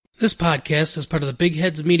This podcast is part of the Big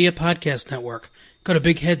Heads Media Podcast Network. Go to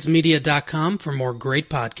bigheadsmedia.com for more great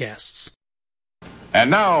podcasts.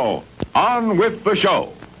 And now, on with the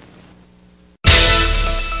show.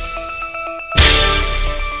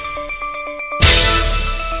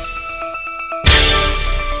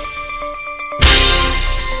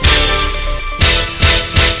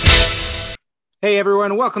 Hey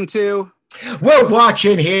everyone, welcome to We're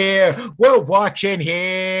Watching Here. We're watching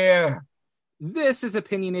here. This is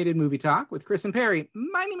Opinionated Movie Talk with Chris and Perry.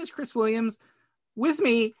 My name is Chris Williams. With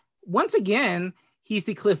me, once again, he's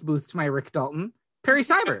the Cliff Booth to my Rick Dalton, Perry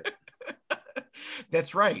Seibert.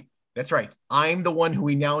 That's right. That's right. I'm the one who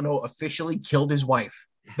we now know officially killed his wife.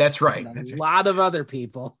 That's right. A lot of other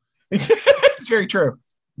people. It's very true.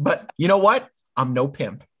 But you know what? I'm no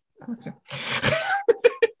pimp.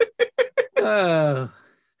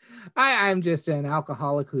 I'm just an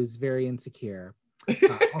alcoholic who's very insecure.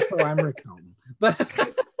 Also, I'm Rick Dalton.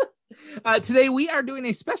 But today we are doing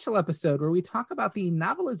a special episode where we talk about the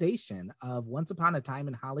novelization of Once Upon a Time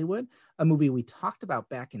in Hollywood, a movie we talked about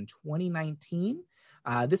back in 2019.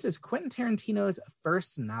 This is Quentin Tarantino's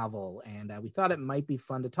first novel, and we thought it might be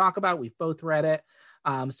fun to talk about. We've both read it.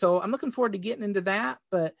 So I'm looking forward to getting into that.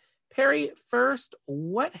 But Perry, first,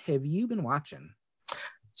 what have you been watching?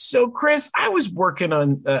 So, Chris, I was working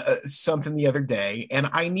on something the other day, and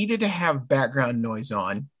I needed to have background noise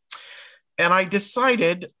on. And I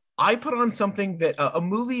decided I put on something that a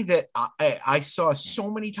movie that I saw so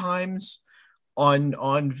many times on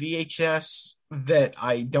VHS that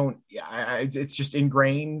I don't. It's just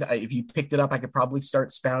ingrained. If you picked it up, I could probably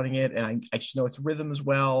start spouting it, and I just know its rhythm as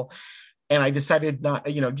well. And I decided not,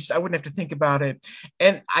 I wouldn't have to think about it.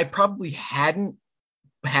 And I probably hadn't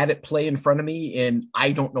had it play in front of me in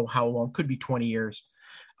I don't know how long, could be 20 years.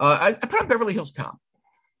 I put on Beverly Hills Cop.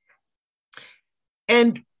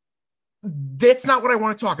 And that's not what I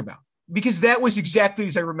want to talk about, because that was exactly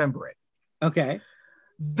as I remember it. Okay.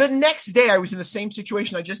 The next day I was in the same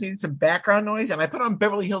situation. I just needed some background noise, and I put on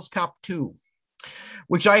Beverly Hills Cop 2,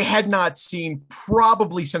 which I had not seen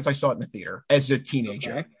probably since I saw it in the theater as a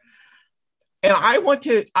teenager. Okay. And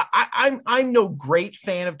I'm no great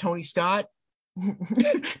fan of Tony Scott.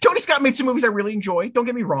 Tony Scott made some movies I really enjoyed, don't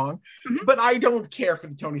get me wrong, but I don't care for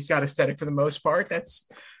the Tony Scott aesthetic for the most part. That's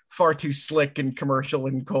far too slick and commercial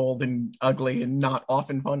and cold and ugly and not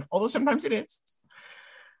often fun, although sometimes it is.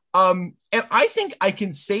 And I think I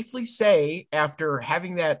can safely say, after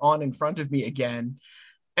having that on in front of me again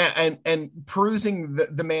and perusing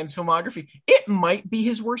the man's filmography, it might be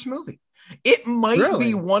his worst movie. It might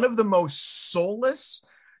be one of the most soulless,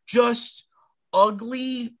 just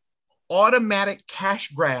ugly, automatic cash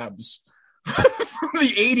grabs from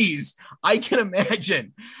the 80s I can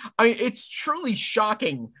imagine. I mean, it's truly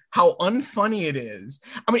shocking how unfunny it is.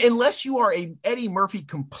 I mean, unless you are a Eddie Murphy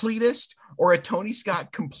completist or a Tony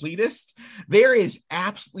Scott completist, there is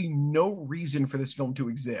absolutely no reason for this film to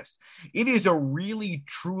exist. It is a really,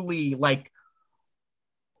 truly,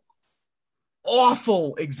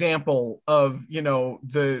 awful example of, the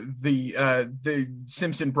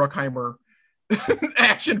Simpson Bruckheimer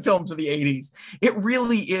action films of the 80s. It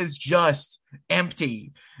really is just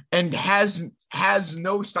empty and has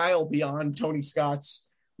no style beyond Tony Scott's,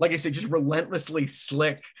 like I said, just relentlessly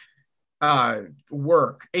slick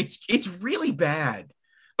work. It's really bad.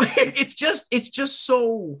 It's just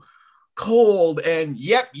so cold, and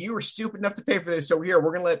yep, you were stupid enough to pay for this, so here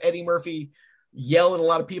we're gonna let Eddie Murphy yell at a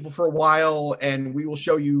lot of people for a while, and we will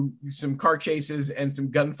show you some car chases and some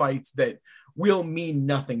gunfights that will mean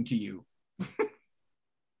nothing to you.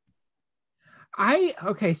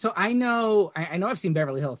 So I know I've seen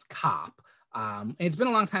Beverly Hills Cop. And it's been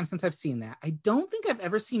a long time since I've seen that. I don't think I've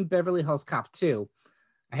ever seen Beverly Hills Cop 2.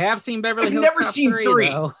 I have seen Beverly Hills Cop 3. I've never seen 3.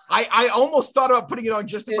 I almost thought about putting it on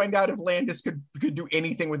just to find out if Landis could do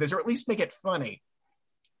anything with this, or at least make it funny.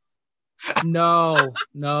 No,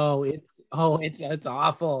 it's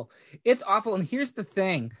awful. It's awful. And here's the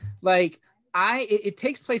thing, it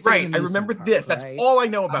takes place. Right. I remember park, this. That's all I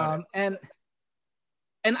know about it.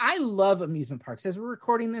 And I love amusement parks. As we're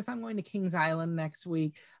recording this, I'm going to Kings Island next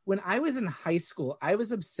week. When I was in high school, I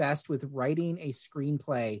was obsessed with writing a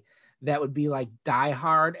screenplay that would be like Die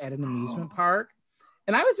Hard at an amusement park.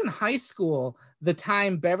 And I was in high school the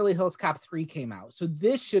time Beverly Hills Cop 3 came out. So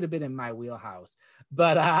this should have been in my wheelhouse.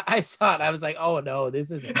 But I saw it. I was like, oh, no,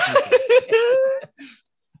 this isn't.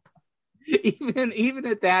 Even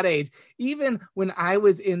at that age, even when I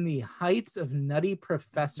was in the heights of Nutty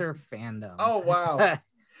Professor fandom. Oh, wow.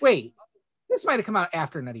 Wait, this might have come out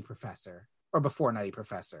after Nutty Professor or before Nutty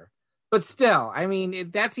Professor. But still, I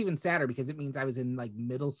mean, that's even sadder because it means I was in like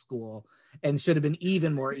middle school and should have been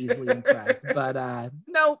even more easily impressed. But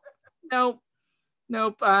nope.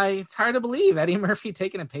 It's hard to believe Eddie Murphy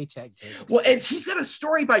taking a paycheck. Well, and he's got a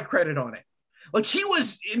story by credit on it. Like he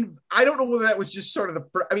was in, I don't know whether that was just sort of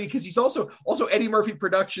because he's also Eddie Murphy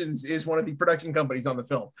Productions is one of the production companies on the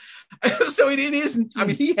film. So it isn't, I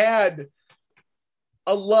mean, he had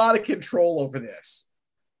a lot of control over this.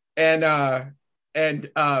 And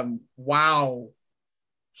wow,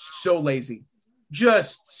 so lazy.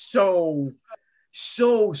 Just so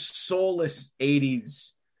soulless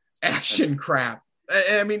 80s action crap.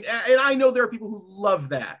 I mean, and I know there are people who love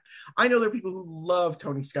that. I know there are people who love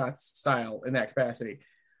Tony Scott's style in that capacity.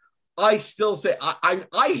 I still say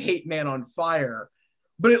I hate Man on Fire,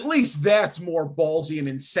 but at least that's more ballsy and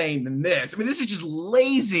insane than this. I mean, this is just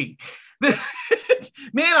lazy.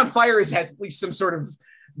 Man on Fire has at least some sort of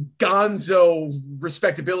gonzo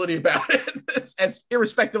respectability about it, as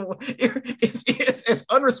irrespectable, as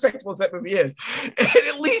unrespectable as that movie is. And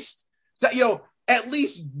at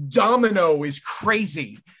least Domino is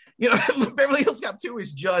crazy. Beverly Hills Cop 2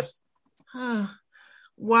 is just,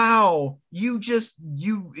 wow.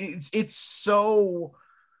 It's so,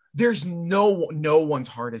 there's no one's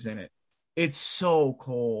heart is in it. It's so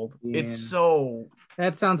cold. Yeah. It's so.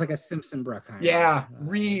 That sounds like a Simpson Bruckheimer. Yeah,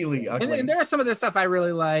 really ugly. And there are some of their stuff I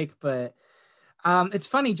really like, but it's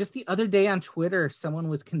funny. Just the other day on Twitter, someone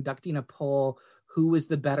was conducting a poll. Who was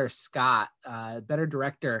the better better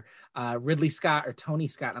director, Ridley Scott or Tony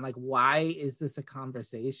Scott? And I'm like, why is this a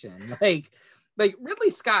conversation? Like Ridley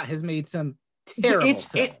Scott has made some terrible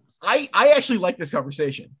films. I actually like this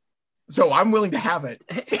conversation, so I'm willing to have it.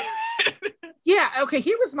 Yeah, okay,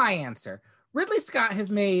 here was my answer. Ridley Scott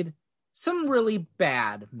has made some really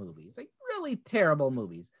bad movies, like really terrible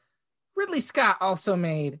movies. Ridley Scott also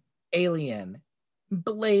made Alien,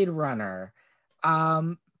 Blade Runner,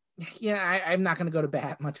 I'm not going to go to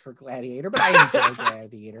bat much for Gladiator, but I enjoy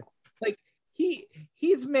Gladiator. Like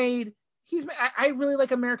he's made, I really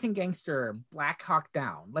like American Gangster, Black Hawk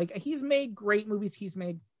Down. Like he's made great movies. He's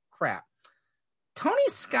made crap. Tony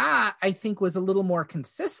Scott, I think, was a little more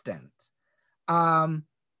consistent.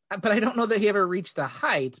 But I don't know that he ever reached the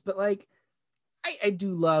heights, but like, I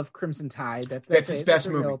do love Crimson Tide. That's his best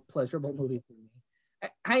movie. Real pleasurable movie for me.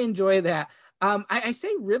 I enjoy that. I say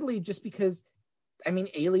Ridley just because, I mean,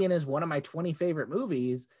 Alien is one of my 20 favorite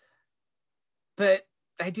movies, but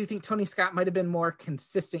I do think Tony Scott might have been more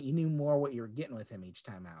consistent. You knew more what you were getting with him each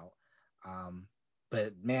time out.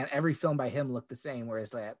 But man, every film by him looked the same,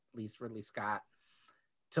 whereas at least Ridley Scott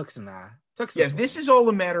took some. Yeah, this is all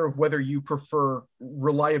a matter of whether you prefer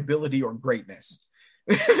reliability or greatness.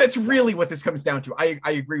 That's really what this comes down to. I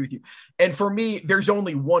agree with you. And for me, there's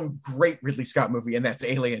only one great Ridley Scott movie, and that's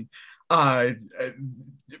Alien.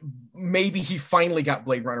 Maybe he finally got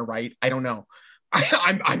Blade Runner right. I don't know.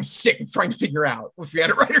 I'm sick of trying to figure out if he had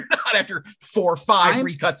it right or not after 4 or 5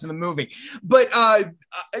 recuts in the movie. But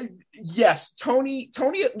yes, Tony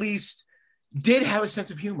at least did have a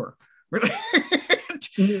sense of humor. But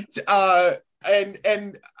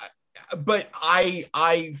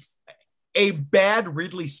a bad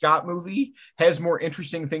Ridley Scott movie has more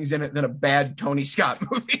interesting things in it than a bad Tony Scott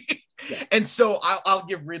movie. Yeah. And so I'll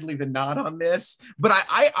give Ridley the nod on this, but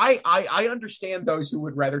I understand those who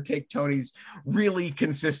would rather take Tony's really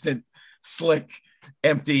consistent, slick,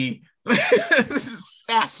 empty,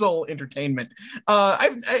 facile entertainment.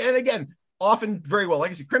 And again, often very well. Like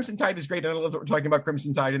I said, Crimson Tide is great. And I love that we're talking about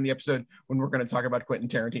Crimson Tide in the episode when we're going to talk about Quentin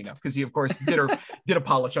Tarantino, because he, of course, did a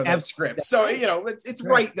polish on that script. So, it's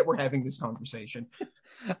right that we're having this conversation.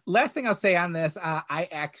 Last thing I'll say on this,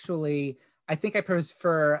 I think I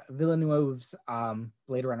prefer Villeneuve's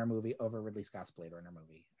Blade Runner movie over Ridley Scott's Blade Runner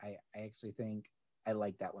movie. I actually think I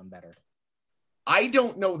like that one better. I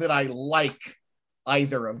don't know that I like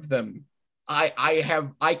either of them.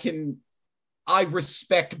 I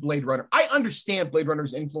respect Blade Runner. I understand Blade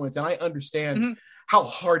Runner's influence, and I understand how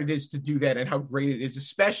hard it is to do that and how great it is,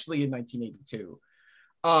 especially in 1982.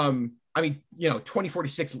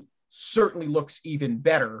 2046 certainly looks even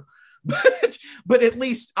better, but at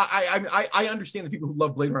least I understand the people who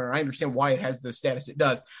love Blade Runner. I understand why it has the status it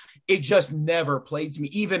does. It just never played to me,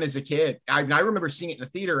 even as a kid. I remember seeing it in the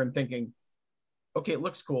theater and thinking, okay, it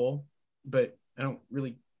looks cool, but I don't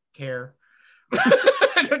really care.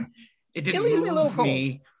 It didn't move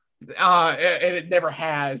me, and it never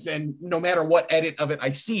has. And no matter what edit of it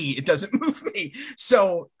I see, it doesn't move me.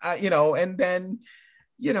 So, and then,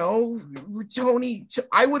 Tony,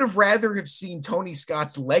 I would have rather have seen Tony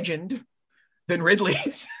Scott's Legend than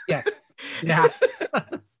Ridley's. Yeah. And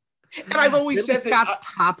I've always said Scott's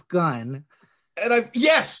Top Gun. And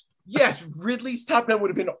yes, Yes, Ridley's Top Gun would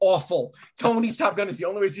have been awful. Tony's Top Gun is the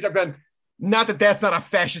only way to see Top Gun. Not that that's not a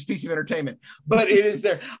fascist piece of entertainment, but it is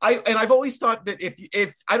there. I've always thought that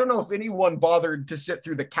if I don't know if anyone bothered to sit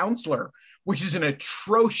through The Counselor, which is an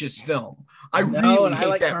atrocious film. I really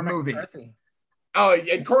hate that movie. McCarthy.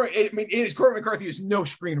 And Cormac McCarthy is no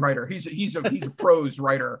screenwriter. He's a prose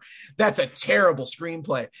writer. That's a terrible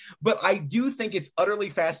screenplay. But I do think it's utterly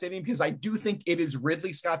fascinating because I do think it is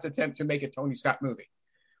Ridley Scott's attempt to make a Tony Scott movie,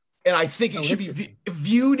 and I think it should be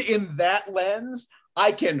viewed in that lens.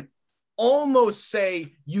 I can almost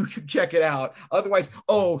say you should check it out. Otherwise,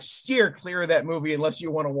 steer clear of that movie unless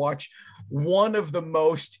you want to watch one of the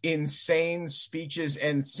most insane speeches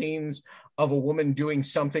and scenes of a woman doing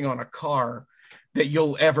something on a car that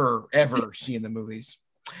you'll ever see in the movies.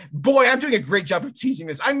 Boy, I'm doing a great job of teasing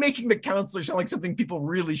this. I'm making The Counselor sound like something people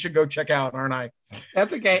really should go check out, aren't I?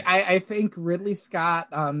 That's okay. I think Ridley Scott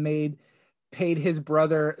paid his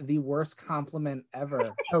brother the worst compliment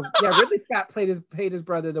ever. Ridley Scott paid his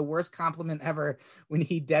brother the worst compliment ever when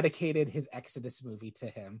he dedicated his Exodus movie to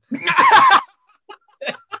him.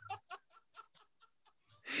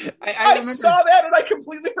 I saw that and I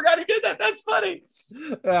completely forgot he did that. That's funny.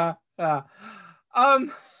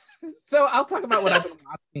 So I'll talk about what I've been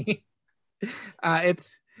watching.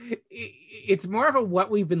 It's more of a what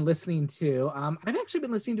we've been listening to. I've actually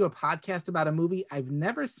been listening to a podcast about a movie I've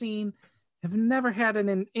never seen, have never had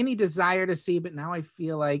any desire to see, but now I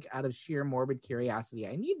feel like out of sheer morbid curiosity,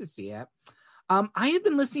 I need to see it. I have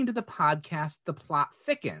been listening to the podcast, The Plot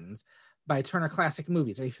Thickens, by Turner Classic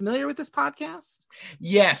Movies. Are you familiar with this podcast?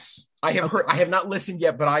 Yes, I have heard. I have not listened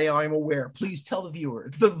yet, but I am aware. Please tell the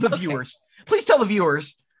viewers. Please tell the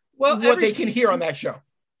viewers what they can hear on that show.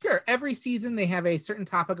 Sure. Every season they have a certain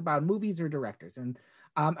topic about movies or directors. And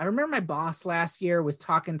I remember my boss last year was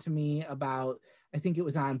talking to me about, I think it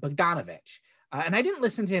was on Bogdanovich. And I didn't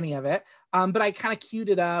listen to any of it, but I kind of queued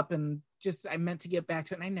it up and I meant to get back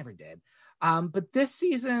to it and I never did. But this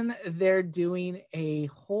season, they're doing a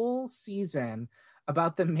whole season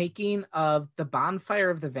about the making of The Bonfire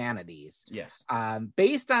of the Vanities. Yes.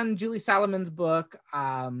 Based on Julie Solomon's book,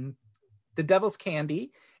 The Devil's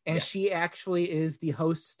Candy. And yes. She actually is the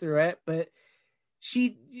host through it. But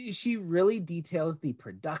she really details the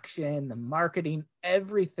production, the marketing,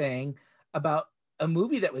 everything about a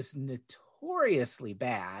movie that was notoriously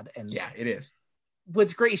bad. And yeah, it is.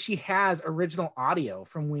 What's great, she has original audio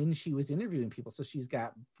from when she was interviewing people. So she's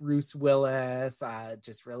got Bruce Willis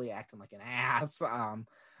just really acting like an ass.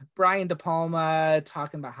 Brian De Palma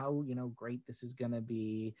talking about how, great this is going to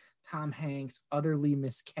be. Tom Hanks utterly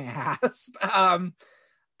miscast.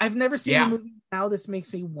 I've never seen the movie. Now this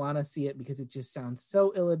makes me want to see it because it just sounds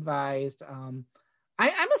so ill-advised. I'm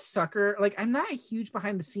a sucker. Like, I'm not a huge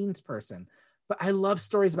behind the scenes person, but I love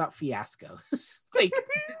stories about fiascos.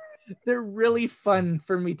 They're really fun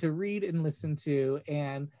for me to read and listen to.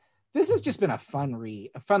 And this has just been a fun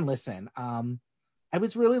listen. I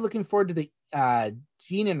was really looking forward to the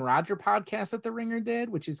Gene and Roger podcast that The Ringer did,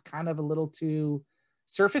 which is kind of a little too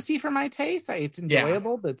surfacey for my taste. It's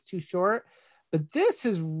enjoyable, but it's too short. But this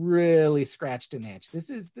has really scratched an itch. This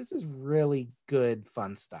is really good,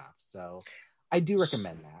 fun stuff. So I do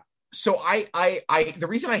recommend that. So I the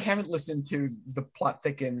reason I haven't listened to The Plot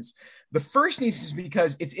Thickens, the first news is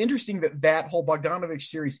because it's interesting that whole Bogdanovich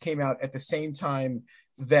series came out at the same time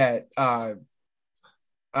that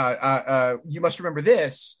You Must Remember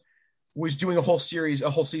This was doing a whole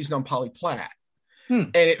season on Polly Platt.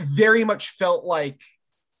 And it very much felt like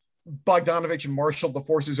Bogdanovich marshaled the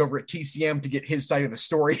forces over at TCM to get his side of the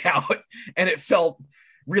story out. And it felt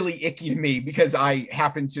really icky to me because I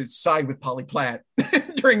happened to side with Polly Platt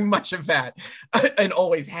during much of that and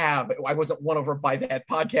always have. I wasn't won over by that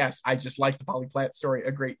podcast. I just liked the Polly Platt story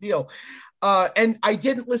a great deal. And I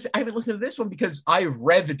haven't listened to this one because I've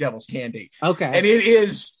read The Devil's Candy. Okay. And it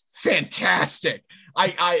is fantastic.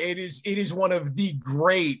 It is one of the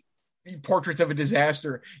great portraits of a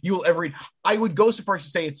disaster you will ever read. I would go so far as to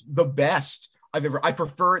say it's the best I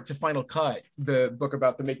prefer it to Final Cut, the book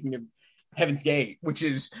about the making of Heaven's Gate, which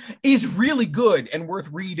is really good and worth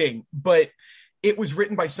reading, but it was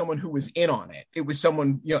written by someone who was in on it. It was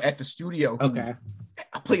someone, at the studio who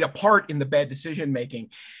played a part in the bad decision making.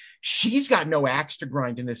 She's got no axe to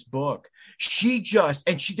grind in this book. She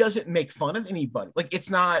doesn't make fun of anybody. Like, it's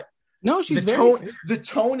not. No, she's the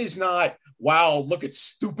tone is not, wow, look at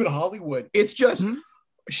stupid Hollywood. It's just,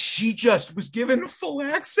 she just was given full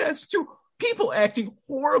access to people acting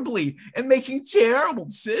horribly and making terrible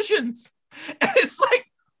decisions. And it's like,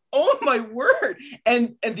 oh my word.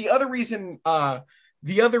 And the other reason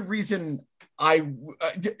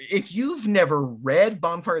if you've never read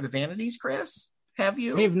Bonfire of the Vanities, Chris, Have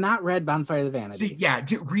you? I have not read Bonfire of the Vanities. See, yeah,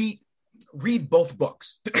 read both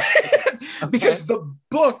books. Because the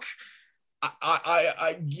book,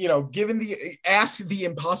 I given ask the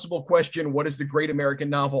impossible question, what is the great American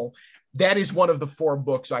novel? That is one of the 4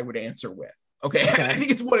 books I would answer with. Okay. I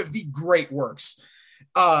think it's one of the great works.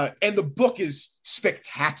 And the book is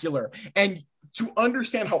spectacular. And to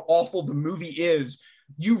understand how awful the movie is,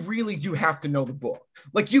 you really do have to know the book.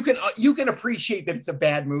 Like you can appreciate that it's a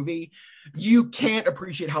bad movie. You can't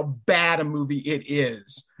appreciate how bad a movie it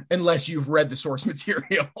is unless you've read the source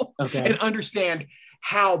material and understand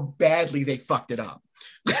how badly they fucked it up.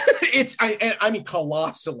 I mean,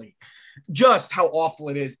 colossally, just how awful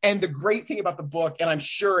it is. And the great thing about the book, and I'm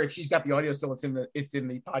sure if she's got the audio still, it's in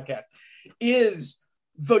the podcast, is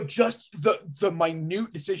the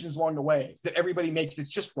minute decisions along the way that everybody makes that's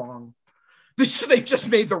just wrong. They've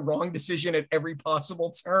just made the wrong decision at every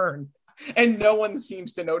possible turn, and no one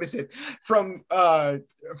seems to notice it. From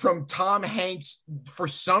Tom Hanks, for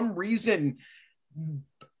some reason,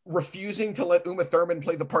 refusing to let Uma Thurman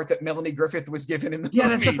play the part that Melanie Griffith was given in the movie. Yeah,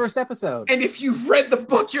 that's the first episode. And if you've read the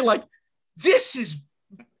book, you're like, this is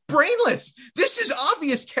brainless. This is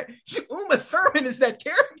obvious. Uma Thurman is that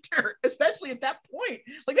character, especially at that point.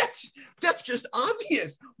 Like that's just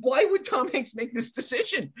obvious. Why would Tom Hanks make this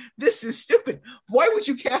decision? This is stupid. Why would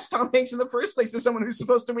you cast Tom Hanks in the first place as someone who's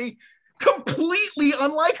supposed to be completely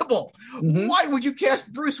unlikable? Mm-hmm. Why would you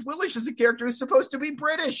cast Bruce Willis as a character who's supposed to be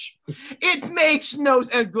British? It makes no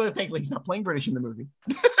sense. Thankfully, he's not playing British in the movie.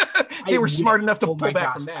 They were smart enough to pull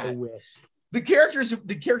back from that. The character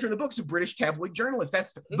in the book is a British tabloid journalist.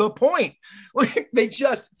 That's the point. Like they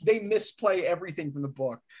misplay everything from the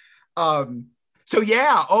book. So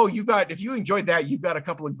yeah. Oh, if you enjoyed that, you've got a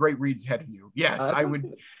couple of great reads ahead of you. Yes, I would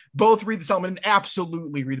both read The Settlement and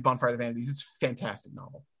absolutely read Bonfire of the Vanities. It's a fantastic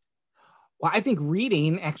novel. Well, I think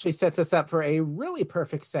reading actually sets us up for a really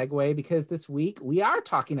perfect segue, because this week we are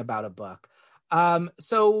talking about a book.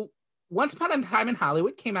 So Once Upon a Time in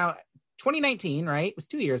Hollywood came out 2019, right? It was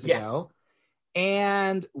 2 years ago.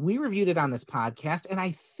 And we reviewed it on this podcast. And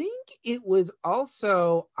I think it was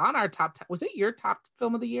also on our top 10. Was it your top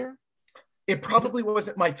film of the year? It probably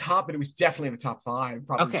wasn't my top, but it was definitely in the top 5,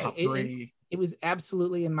 probably top 3. It was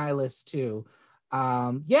absolutely in my list too.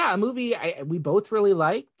 A movie we both really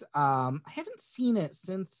liked. I haven't seen it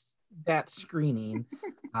since that screening,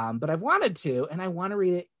 but I've wanted to, and I want to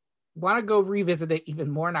read it, want to go revisit it even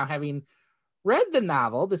more now, having read the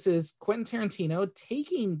novel. This is Quentin Tarantino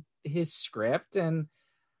taking his script and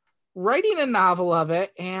writing a novel of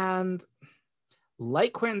it, and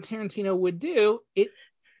like Quentin Tarantino would do, it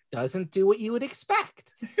doesn't do what you would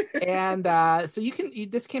expect. And so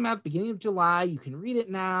this came out at the beginning of July. You can read it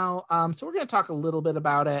now. So we're going to talk a little bit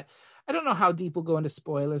about it. I don't know how deep we'll go into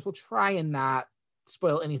spoilers. We'll try and not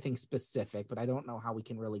spoil anything specific, but I don't know how we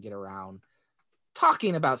can really get around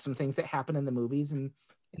talking about some things that happen in the movies and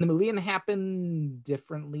happen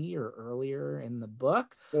differently or earlier in the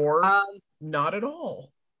book, or not at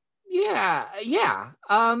all. Yeah.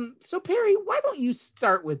 So Perry, why don't you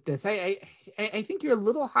start with this? I think you're a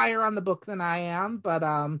little higher on the book than I am, but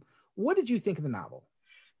what did you think of the novel?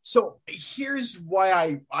 So here's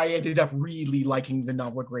why I ended up really liking the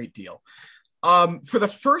novel a great deal. For the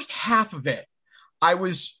first half of it, I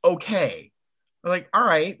was okay. Like, all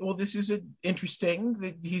right, well, this is interesting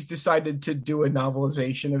that he's decided to do a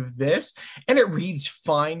novelization of this, and it reads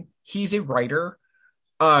fine. He's a writer.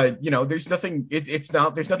 There's nothing.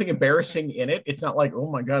 There's nothing embarrassing in it. It's not like, oh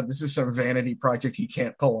my god, this is some vanity project he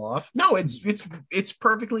can't pull off. No, it's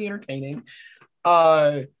perfectly entertaining.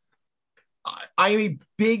 I'm a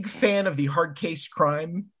big fan of the Hard Case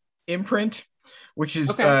Crime imprint, which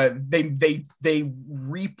is they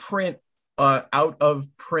reprint out of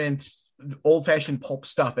print old-fashioned pulp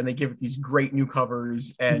stuff, and they give it these great new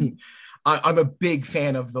covers, and I'm a big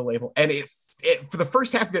fan of the label. And it for the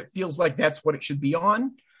first half of it feels like that's what it should be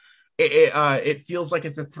on. It feels like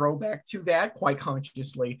it's a throwback to that quite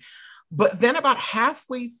consciously, but then about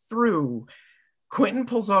halfway through, Quentin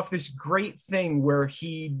pulls off this great thing where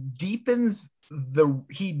he deepens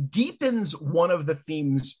one of the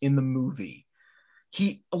themes in the movie.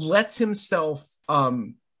 He lets himself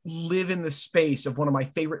live in the space of one of my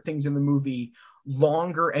favorite things in the movie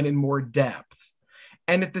longer and in more depth.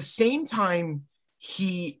 And at the same time,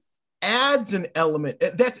 he adds an element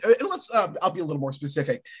I'll be a little more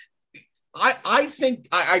specific. I think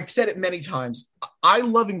I've said it many times. I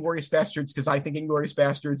love Inglourious Basterds because I think Inglourious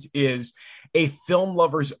Basterds is a film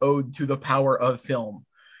lover's ode to the power of film.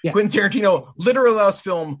 Yes. Quentin Tarantino literally allows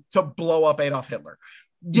film to blow up Adolf Hitler.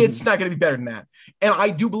 It's not going to be better than that. And I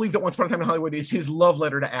do believe that Once Upon a Time in Hollywood is his love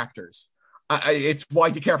letter to actors. It's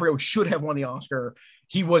why DiCaprio should have won the Oscar.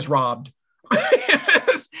 He was robbed.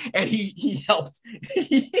 And he helped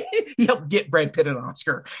he helped get Brad Pitt an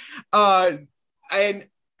Oscar. And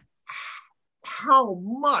how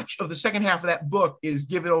much of the second half of that book is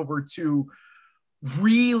given over to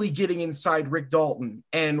really getting inside Rick Dalton.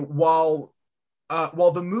 And while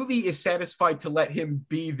the movie is satisfied to let him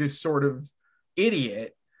be this sort of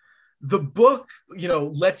idiot, the book,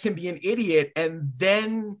 lets him be an idiot and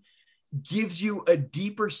then gives you a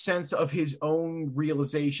deeper sense of his own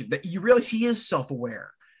realization, that you realize he is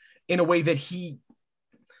self-aware in a way that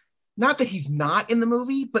not that he's not in the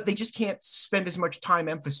movie, but they just can't spend as much time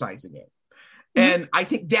emphasizing it. And I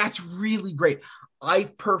think that's really great. I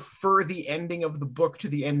prefer the ending of the book to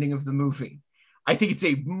the ending of the movie. I think it's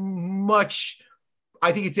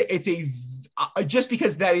just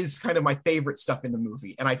because that is kind of my favorite stuff in the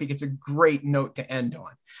movie. And I think it's a great note to end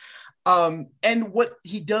on. And what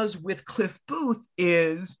he does with Cliff Booth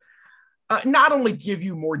is not only give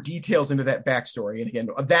you more details into that backstory, and again,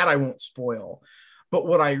 that I won't spoil, but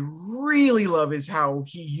what I really love is how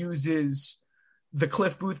he uses the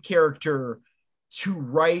Cliff Booth character to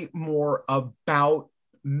write more about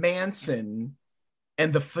Manson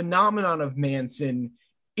and the phenomenon of Manson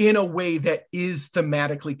in a way that is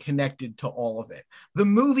thematically connected to all of it. The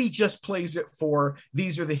movie just plays it for,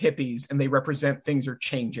 these are the hippies and they represent things are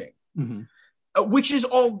changing, which is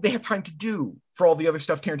all they have time to do for all the other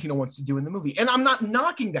stuff Tarantino wants to do in the movie. And I'm not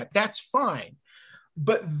knocking that. That's fine.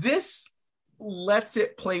 But this lets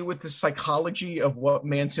it play with the psychology of what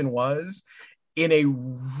Manson was in a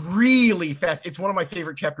really fast, it's one of my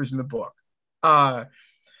favorite chapters in the book. And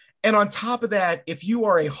on top of that, if you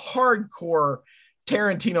are a hardcore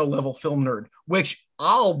Tarantino level film nerd, which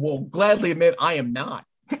I will gladly admit I am not,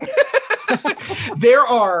 there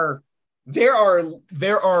are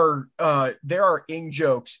in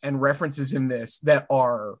jokes and references in this that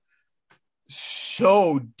are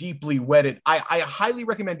so deeply wedded. I highly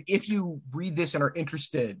recommend, if you read this and are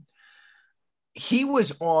interested. He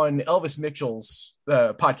was on Elvis Mitchell's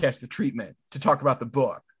podcast, The Treatment, to talk about the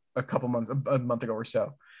book a month ago or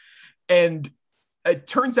so. And it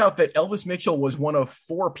turns out that Elvis Mitchell was one of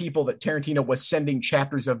 4 people that Tarantino was sending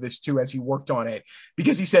chapters of this to as he worked on it,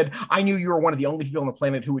 because he said, I knew you were one of the only people on the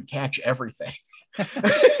planet who would catch everything.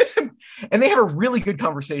 And they had a really good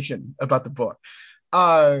conversation about the book.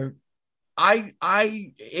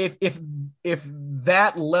 If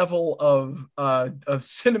that level of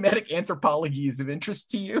cinematic anthropology is of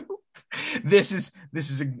interest to you,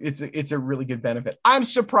 it's a really good benefit. I'm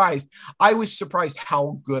surprised. I was surprised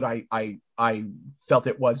how good I felt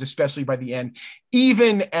it was, especially by the end,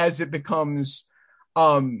 even as it becomes,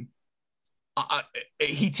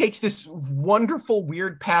 he takes this wonderful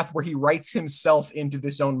weird path where he writes himself into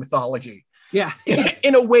this own mythology. Yeah.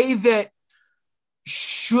 in a way that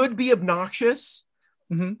should be obnoxious,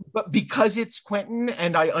 but because it's Quentin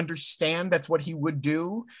and I understand that's what he would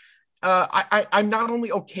do, I'm not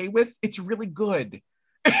only okay with, it's really good.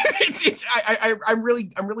 I'm really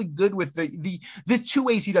good with the 2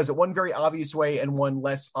 ways he does it. One very obvious way and one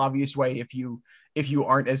less obvious way if you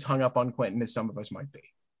aren't as hung up on Quentin as some of us might be.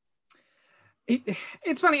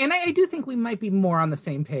 It's funny, and I do think we might be more on the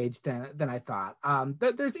same page than I thought.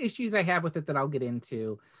 There's issues I have with it that I'll get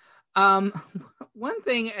into. One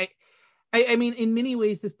thing, I mean, in many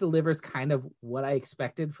ways, this delivers kind of what I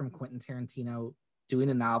expected from Quentin Tarantino doing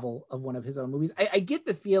a novel of one of his own movies. I get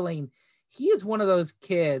the feeling he is one of those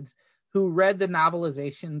kids who read the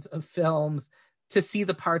novelizations of films to see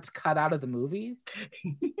the parts cut out of the movie.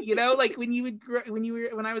 Like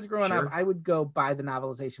when I was growing up, I would go buy the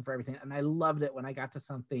novelization for everything, and I loved it when I got to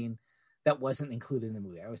something that wasn't included in the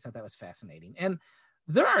movie. I always thought that was fascinating. And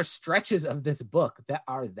there are stretches of this book that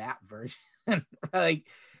are that version. Like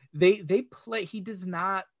they play, he does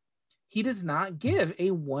not give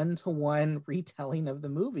a one-to-one retelling of the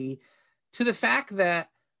movie, to the fact that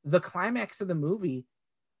the climax of the movie,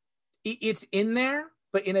 it's in there,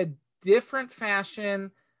 but in a different fashion,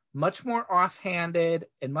 much more offhanded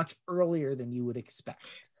and much earlier than you would expect.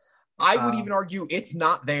 I would even argue it's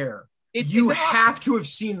not there. You have to have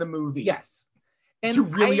seen the movie. Yes. And to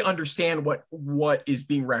really understand what is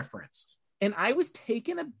being referenced. And I was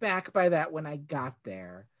taken aback by that when I got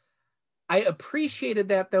there. I appreciated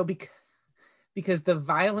that, though, because the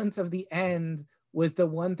violence of the end was the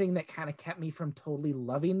one thing that kind of kept me from totally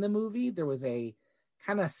loving the movie. There was a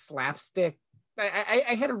kind of slapstick.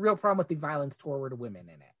 I had a real problem with the violence toward women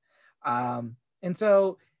in it. And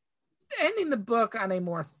so ending the book on a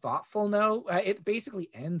more thoughtful note, it basically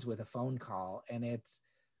ends with a phone call, and it's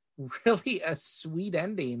really a sweet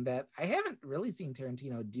ending that I haven't really seen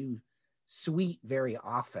Tarantino do sweet very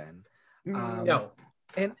often. No.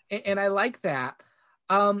 And I like that.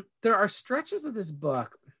 There are stretches of this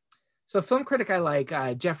book. So a film critic I like,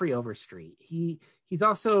 Jeffrey Overstreet. He's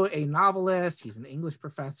also a novelist. He's an English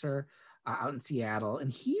professor out in Seattle.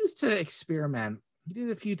 And he used to experiment. He did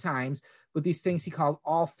it a few times with these things he called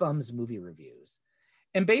all thumbs movie reviews.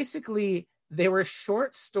 And basically they were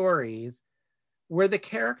short stories where the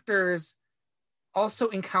characters also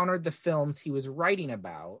encountered the films he was writing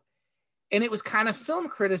about. And it was kind of film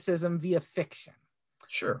criticism via fiction.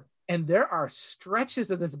 Sure. And there are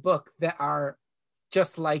stretches of this book that are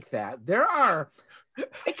just like that. There are,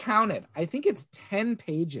 I counted, I think it's 10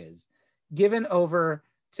 pages given over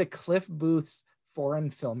to Cliff Booth's foreign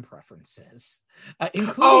film preferences.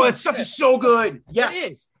 That stuff is so good.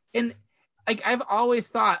 Yes. And like, I've always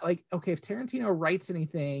thought, like, okay, if Tarantino writes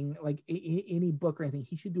anything, like any book or anything,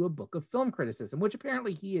 he should do a book of film criticism, which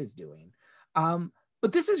apparently he is doing.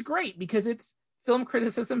 But this is great because it's film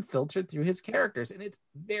criticism filtered through his characters, and it's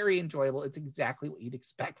very enjoyable. It's exactly what you'd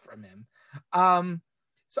expect from him.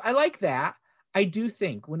 So I like that. I do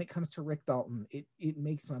think when it comes to Rick Dalton, it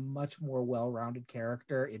makes him a much more well-rounded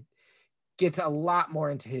character. It gets a lot more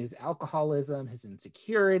into his alcoholism, his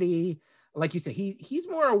insecurity. Like you said, he's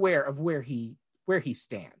more aware of where he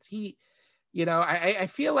stands. I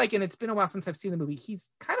feel like, and it's been a while since I've seen the movie, he's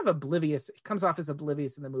kind of oblivious. He comes off as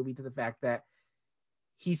oblivious in the movie to the fact that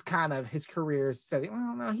he's kind of, his career is setting.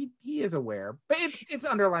 Well, no, he is aware, but it's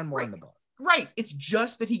underlined more in the book. Right. It's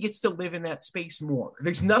just that he gets to live in that space more.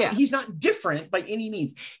 There's nothing. Yeah. He's not different by any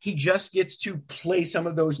means. He just gets to play some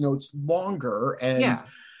of those notes longer and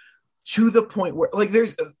to the point where, like,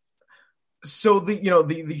 there's. So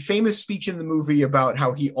the famous speech in the movie about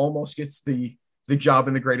how he almost gets the job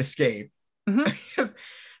in The Great Escape there's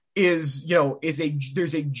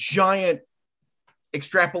a giant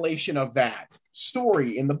extrapolation of that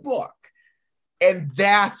story in the book, and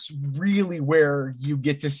that's really where you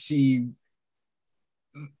get to see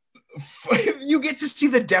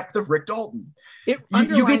the depth of Rick Dalton.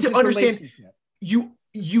 You get to understand.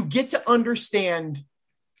 You get to understand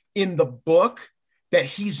in the book that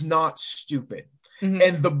he's not stupid. Mm-hmm.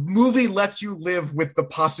 And the movie lets you live with the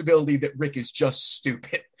possibility that Rick is just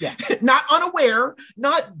stupid. Yeah. Not unaware,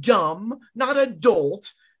 not dumb, not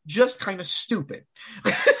adult, just kind of stupid.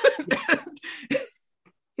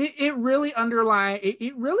 It really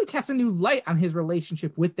it really casts a new light on his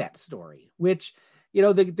relationship with that story, which,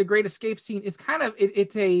 the Great Escape scene is kind of,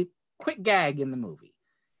 it's a quick gag in the movie.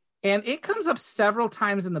 And it comes up several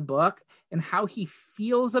times in the book, and how he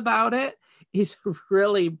feels about it is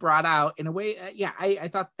really brought out in a way. I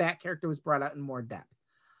thought that character was brought out in more depth.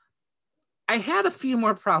 I had a few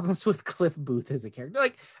more problems with Cliff Booth as a character.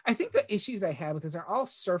 Like, I think the issues I had with this are all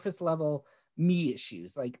surface level me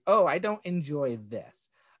issues. Like, oh, I don't enjoy this.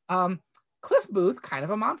 Cliff Booth, kind of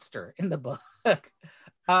a monster in the book.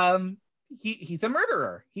 He's a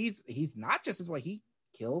murderer. He's not just his way. He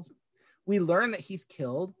kills. We learn that he's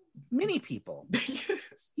killed many people.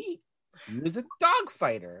 Yes. He was a dog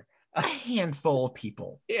fighter. A handful of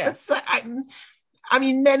people. Yeah. I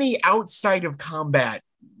mean, many outside of combat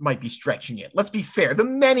might be stretching it. Let's be fair. The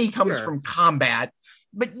many comes from combat,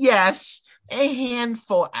 but yes, a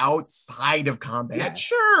handful outside of combat. Yeah.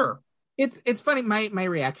 Sure. It's funny. My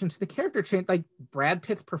reaction to the character change, like Brad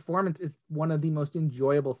Pitt's performance is one of the most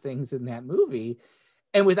enjoyable things in that movie.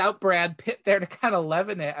 And without Brad Pitt there to kind of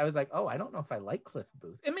leaven it, I was like, oh, I don't know if I like Cliff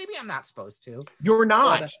Booth. And maybe I'm not supposed to. You're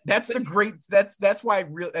not. That's why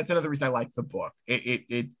that's another reason I like the book.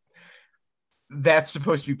 It that's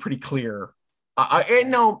supposed to be pretty clear.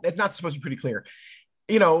 No, it's not supposed to be pretty clear.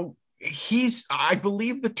 I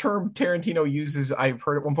believe the term Tarantino uses, I've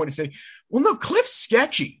heard at one point to say, well, no, Cliff's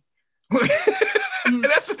sketchy.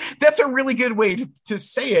 That's a really good way to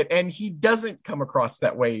say it. And he doesn't come across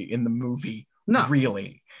that way in the movie. No,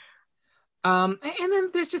 really. And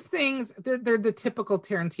then there's just things. They're the typical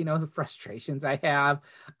Tarantino frustrations I have,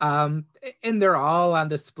 and they're all on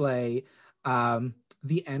display.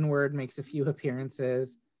 The N-word makes a few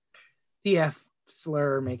appearances. The F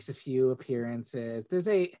slur makes a few appearances.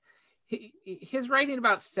 His writing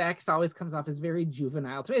about sex always comes off as very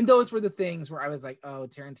juvenile, and those were the things where I was like, "Oh,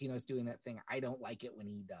 Tarantino's doing that thing. I don't like it when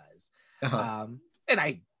he does." Uh-huh. And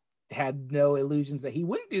I had no illusions that he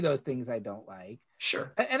wouldn't do those things I don't like. Sure.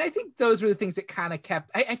 And I think those were the things that kind of kept,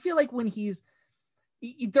 I feel like when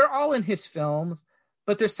they're all in his films,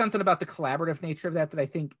 but there's something about the collaborative nature of that I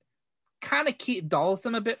think kind of dulls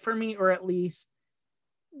them a bit for me, or at least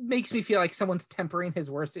makes me feel like someone's tempering his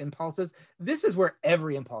worst impulses. This is where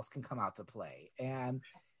every impulse can come out to play. And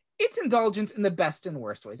it's indulgence in the best and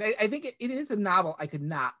worst ways. I think it is a novel I could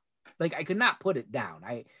not put it down.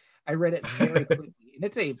 I read it very quickly, and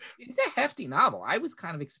it's a hefty novel. I was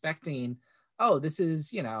kind of expecting, oh, this is,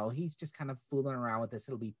 he's just kind of fooling around with this.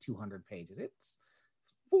 It'll be 200 pages. It's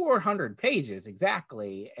 400 pages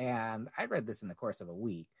exactly, and I read this in the course of a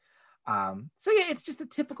week. So yeah, it's just the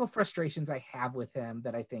typical frustrations I have with him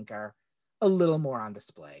that I think are a little more on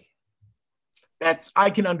display. I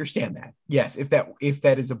can understand that. Yes, if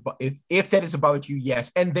that is a bother to you,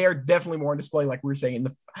 yes, and they're definitely more on display, like we were saying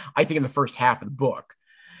I think in the first half of the book.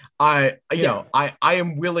 I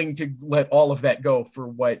am willing to let all of that go for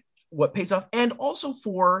what pays off, and also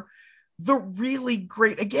for the really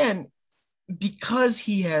great, again, because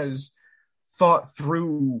he has thought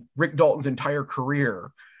through Rick Dalton's entire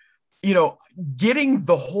career. Getting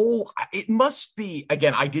the whole, it must be,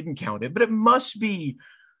 again, I didn't count it, but it must be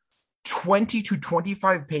 20 to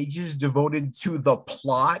 25 pages devoted to the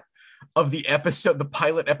plot of the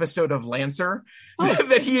pilot episode of Lancer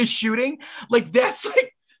that he is shooting.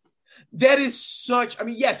 That is such,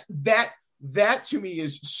 yes, that to me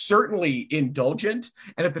is certainly indulgent.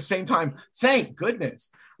 And at the same time, thank goodness.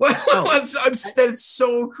 It's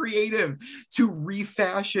so creative to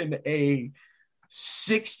refashion a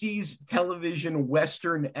 60s television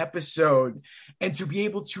Western episode and to be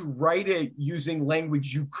able to write it using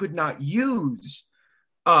language you could not use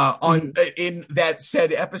in that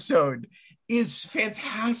said episode is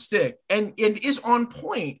fantastic and is on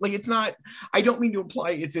point. It's not, I don't mean to imply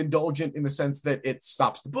it's indulgent in the sense that it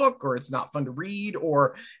stops the book or it's not fun to read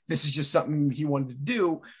or this is just something he wanted to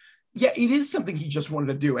do. Yeah, it is something he just wanted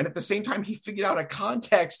to do. And at the same time, he figured out a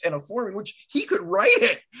context and a form in which he could write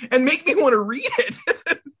it and make me want to read it.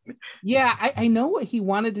 Yeah, I know what he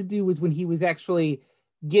wanted to do was when he was actually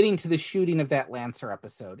getting to the shooting of that Lancer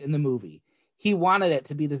episode in the movie. He wanted it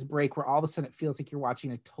to be this break where all of a sudden it feels like you're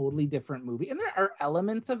watching a totally different movie. And there are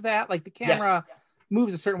elements of that, like the camera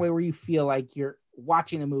moves a certain way where you feel like you're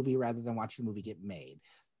watching a movie rather than watching a movie get made.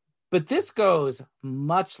 But this goes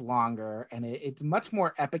much longer and it's much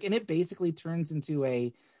more epic. And it basically turns into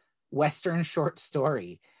a Western short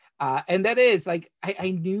story. And that is I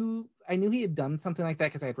knew he had done something like that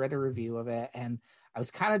because I had read a review of it and I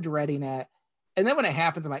was kind of dreading it. And then when it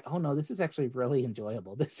happens, I'm like, oh no, this is actually really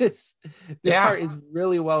enjoyable. This part is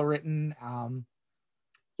really well written.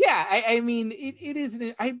 It is.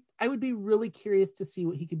 I would be really curious to see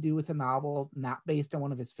what he could do with a novel not based on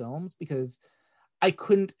one of his films because I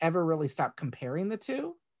couldn't ever really stop comparing the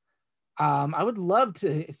two. I would love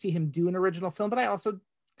to see him do an original film, but I also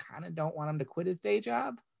kind of don't want him to quit his day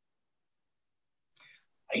job.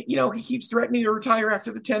 He keeps threatening to retire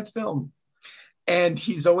after the 10th film. And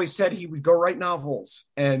he's always said he would go write novels.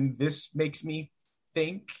 And this makes me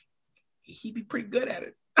think he'd be pretty good at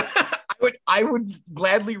it. I would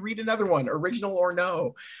gladly read another one, original or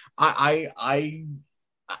no.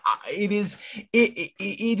 It is,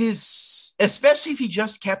 especially if he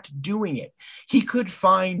just kept doing it, he could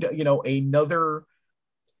find, another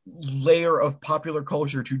layer of popular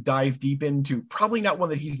culture to dive deep into, probably not one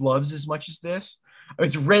that he loves as much as this.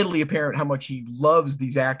 It's readily apparent how much he loves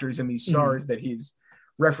these actors and these stars that he's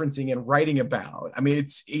referencing and writing about.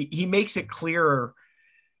 He makes it clearer,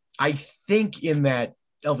 I think, in that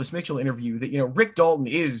Elvis Mitchell interview that, Rick Dalton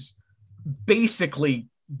is basically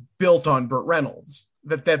built on Burt Reynolds.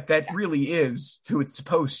 That really is who it's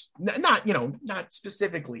supposed, not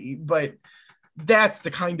specifically, but that's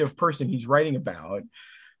the kind of person he's writing about.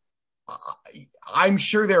 I'm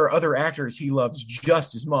sure there are other actors he loves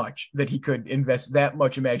just as much that he could invest that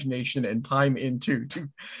much imagination and time into to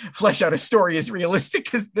flesh out a story as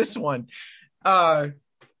realistic as this one. I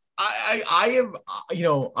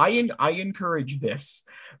encourage this.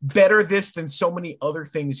 Better this than so many other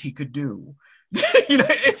things he could do.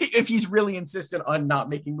 If he's really insistent on not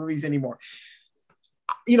making movies anymore.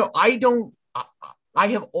 I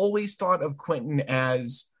have always thought of Quentin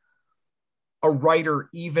as a writer,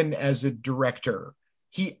 even as a director.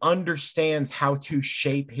 He understands how to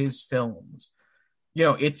shape his films.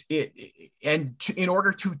 In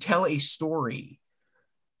order to tell a story.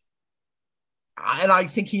 And I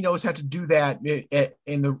think he knows how to do that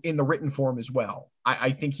in the written form as well.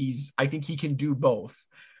 I think he can do both.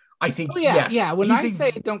 I think, yeah. When I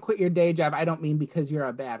say don't quit your day job, I don't mean because you're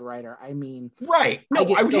a bad writer. I mean, right.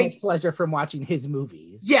 No, I get pleasure from watching his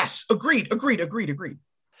movies. Yes, agreed.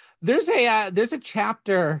 There's a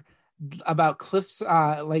chapter about Cliff's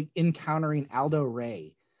encountering Aldo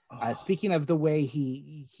Ray. Speaking of the way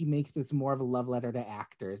he makes this more of a love letter to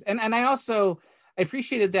actors, and I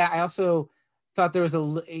appreciated that. I also thought there was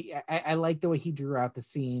I like the way he drew out the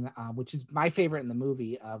scene, which is my favorite in the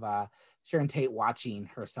movie of Sharon Tate watching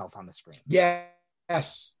herself on the screen.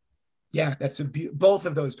 Yes, yeah, that's both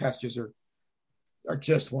of those passages are are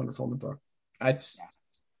just wonderful in the book.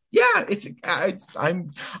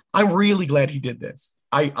 I'm really glad he did this.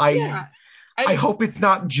 Yeah. I hope it's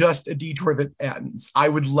not just a detour that ends. I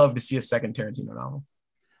would love to see a second Tarantino novel.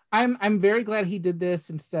 I'm very glad he did this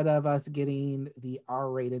instead of us getting the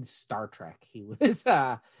R-rated Star Trek. He was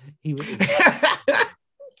not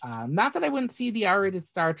that I wouldn't see the R-rated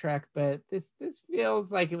Star Trek, but this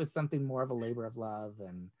feels like it was something more of a labor of love,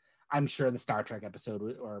 and I'm sure the Star Trek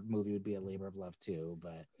episode or movie would be a labor of love too.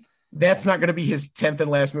 But that's not going to be his 10th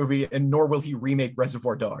and last movie, and nor will he remake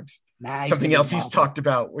Reservoir Dogs. Something else he's talked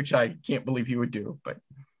about, which I can't believe he would do. But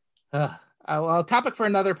well, a topic for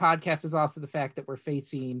another podcast is also the fact that we're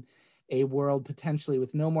facing a world potentially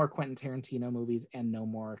with no more Quentin Tarantino movies and no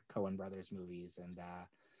more Coen Brothers movies, and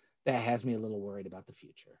that has me a little worried about the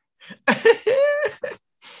future.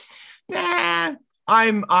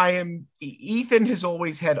 Ethan has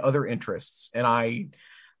always had other interests, and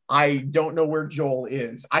I don't know where Joel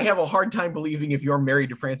is. I have a hard time believing if you're married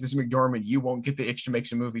to Frances McDormand, you won't get the itch to make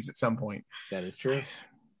some movies at some point. That is true.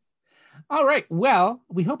 All right. Well,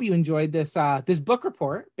 we hope you enjoyed this. This book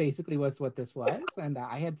report basically was what this was, and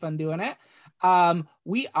I had fun doing it.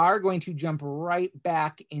 We are going to jump right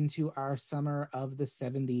back into our Summer of the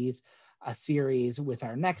 70s series with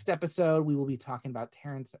our next episode. We will be talking about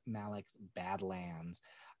Terrence Malick's Badlands.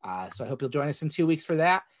 So I hope you'll join us in 2 weeks for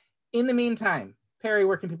that. In the meantime, Perry,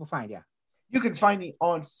 where can people find you? You can find me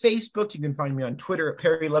on Facebook. You can find me on Twitter at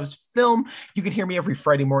Perry Loves Film. You can hear me every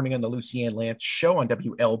Friday morning on the Lucy Ann Lance Show on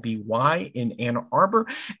WLBY in Ann Arbor.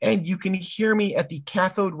 And you can hear me at the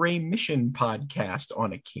Cathode Ray Mission podcast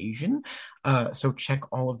on occasion. So check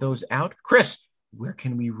all of those out. Chris, where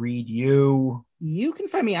can we read you? You can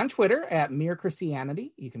find me on Twitter at Mere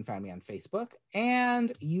Christianity. You can find me on Facebook.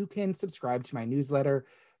 And you can subscribe to my newsletter,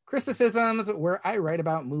 Criticisms, where I write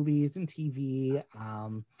about movies and TV.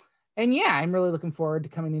 And yeah, I'm really looking forward to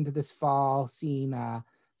coming into this fall, seeing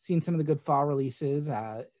some of the good fall releases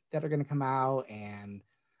that are going to come out. And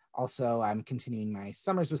also I'm continuing my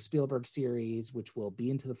Summers with Spielberg series, which will be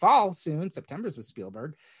into the fall soon, September's with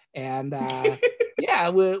Spielberg. And yeah,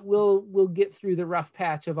 we'll get through the rough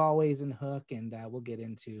patch of Always and Hook, and we'll get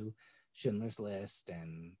into Schindler's List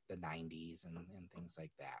and the 90s and things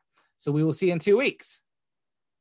like that. So we will see you in 2 weeks.